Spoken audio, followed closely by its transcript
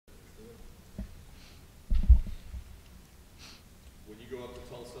go up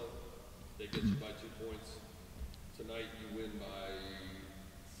to Tulsa, they get you by 2 points. Tonight you win by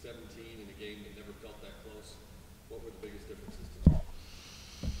 17 in a game that never felt that close. What were the biggest differences tonight?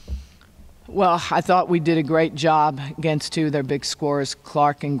 Well, I thought we did a great job against two of their big scorers,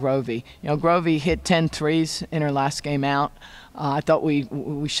 Clark and Grovey. You know, Grovey hit 10 threes in her last game out. I thought we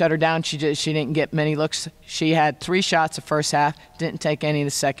shut her down. She didn't get many looks. She had 3 shots the first half, didn't take any the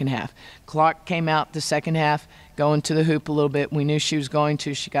second half. Clark came out the second half, going to the hoop a little bit. We knew she was going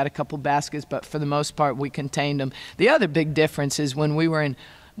to. She got a couple baskets, but for the most part, we contained them. The other big difference is when we were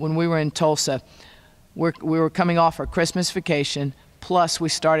in Tulsa, we were coming off our Christmas vacation. Plus, we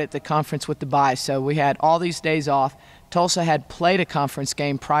started the conference with the bye, so we had all these days off. Tulsa had played a conference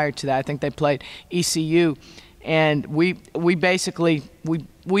game prior to that. I think they played ECU, and we basically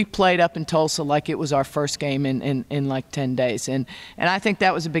played up in Tulsa like it was our first game in like 10 days, and I think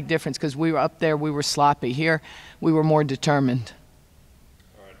that was a big difference because we were up there, we were sloppy. Here, we were more determined.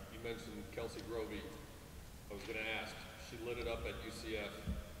 All right, you mentioned Kelsey Grovey. I was going to ask, she lit it up at UCF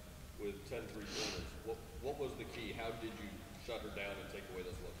with 10 3-pointers. What was the key? How did you shut her down and take away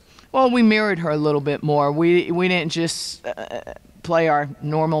those looks? Well, we mirrored her a little bit more. We didn't just play our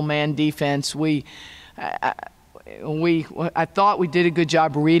normal man defense. I thought we did a good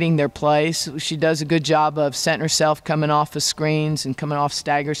job reading their plays. She does a good job of setting herself coming off of screens and coming off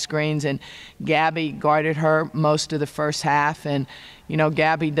stagger screens, and Gabby guarded her most of the first half. And you know,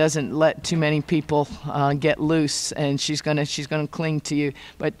 Gabby doesn't let too many people get loose, and she's gonna cling to you.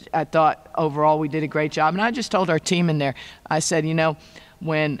 But I thought overall we did a great job. And I just told our team in there, I said, you know,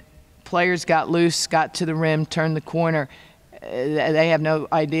 when players got loose, got to the rim, turned the corner, they have no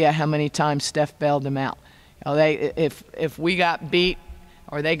idea how many times Steph bailed them out. You know, if we got beat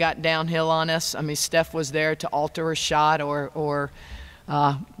or they got downhill on us, I mean, Steph was there to alter her shot or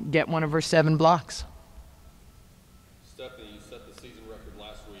get one of her 7 blocks. Stephanie, you set the season record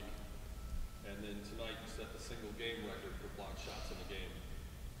last week, and then tonight you set the single game record for block shots in the game.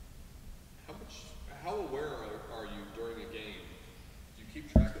 How aware are you during a game? Do you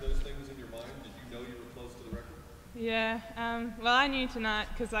keep track of those things in your mind? Did you know you were close to the record? Yeah, well, I knew tonight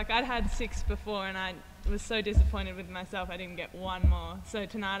because like I'd had 6 before, and I was so disappointed with myself I didn't get 1 more. So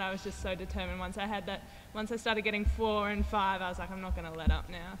tonight I was just so determined. Once I started getting 4 and 5, I was like, I'm not going to let up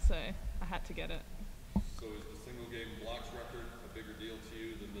now. So I had to get it. So is the single game blocks record a bigger deal to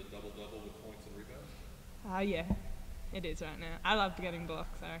you than the double-double with points and rebounds? Yeah, it is right now. I love getting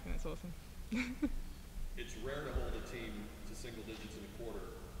blocks. I reckon it's awesome. It's rare to hold a team to single digits in a quarter.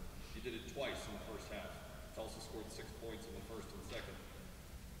 You did it twice in the first half. Tulsa scored 6 points in the first and second.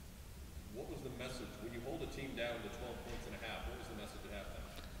 What was the message? When you hold a team down to 12 points and a half, what was the message at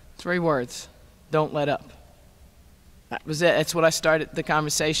halftime? 3 words: don't let up. That was it. That's what I started the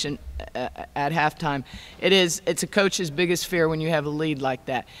conversation at halftime. It's a coach's biggest fear when you have a lead like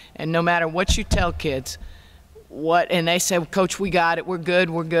that. And no matter what you tell kids, and they say, well, Coach, we got it, we're good,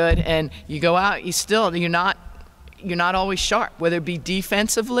 and you go out, you're not always sharp, whether it be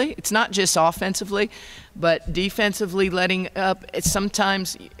defensively. It's not just offensively, but defensively letting up. It's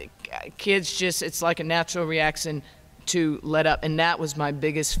sometimes kids just, it's like a natural reaction to let up, and that was my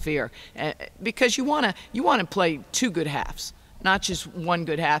biggest fear, because you want to play 2 good halves, not just 1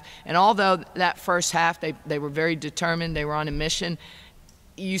 good half. And although that first half they were very determined, they were on a mission,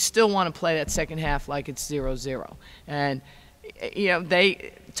 you still want to play that second half like it's 0-0. And you know,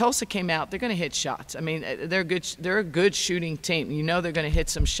 Tulsa came out, they're going to hit shots. I mean, they're a good shooting team. You know they're going to hit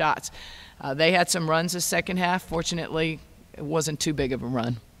some shots. They had some runs the second half. Fortunately, it wasn't too big of a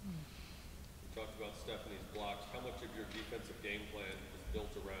run. You talked about Stephanie's blocks. How much of your defensive game plan is built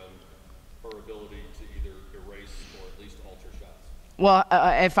around her ability to either erase or at least alter shots? Well,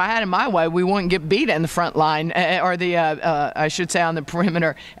 if I had it my way, we wouldn't get beat in the front line, or I should say on the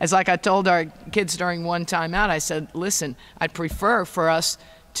perimeter. As like I told our kids during one timeout, I said, listen, I'd prefer for us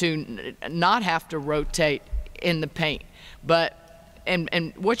to not have to rotate in the paint. But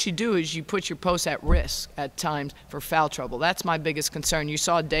and what you do is you put your post at risk at times for foul trouble. That's my biggest concern. You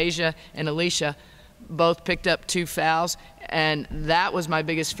saw Deja and Alicia both picked up 2 fouls, and that was my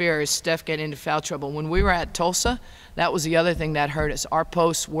biggest fear, is Steph getting into foul trouble. When we were at Tulsa, that was the other thing that hurt us. Our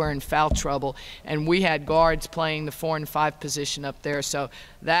posts were in foul trouble, and we had guards playing the 4 and 5 position up there. So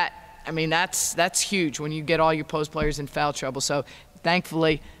that's huge when you get all your post players in foul trouble. So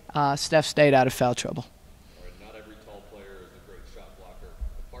thankfully, Steph stayed out of foul trouble. All right, not every tall player is a great shot blocker.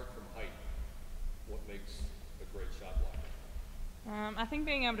 Apart from height, what makes a great shot blocker? I think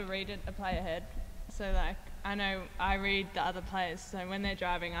being able to read a play ahead. So like I know I read the other players, so when they're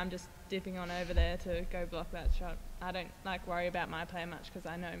driving, I'm just dipping on over there to go block that shot. I don't like worry about my play much because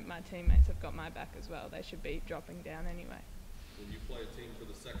I know my teammates have got my back as well. They should be dropping down anyway. when you play a team for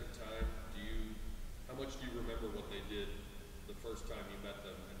the second time, how much do you remember what they did the first time you met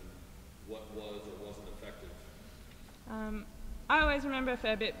them and what was or wasn't effective? I always remember a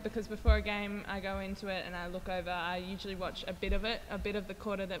fair bit because before a game I go into it and I look over. I usually watch a bit of the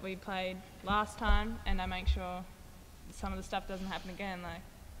quarter that we played last time, and I make sure some of the stuff doesn't happen again. Like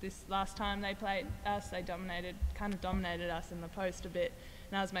this last time they played us, they kind of dominated us in the post a bit,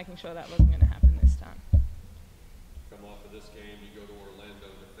 and I was making sure that wasn't going to happen this time. Come off of this game, you go to Orlando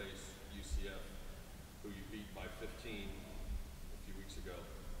to face UCF, who you beat by 15 a few weeks ago.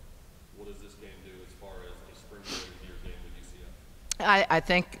 What does this game do as far as a springboard into your game with UCF? I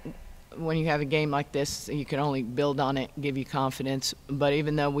think when you have a game like this, you can only build on it, give you confidence. But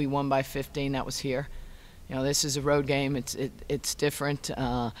even though we won by 15, that was here. You know, this is a road game. It's different.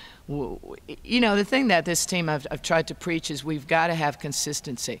 You know, the thing that this team I've tried to preach is we've got to have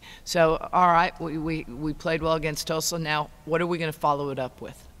consistency. So, all right, we played well against Tulsa. Now, what are we going to follow it up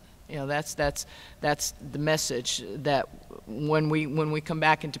with? You know, that's the message that when we come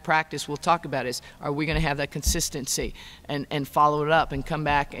back into practice, we'll talk about is, are we going to have that consistency and follow it up and come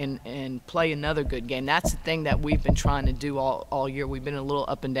back and play another good game? That's the thing that we've been trying to do all year. We've been a little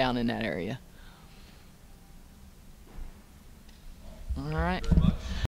up and down in that area. All right.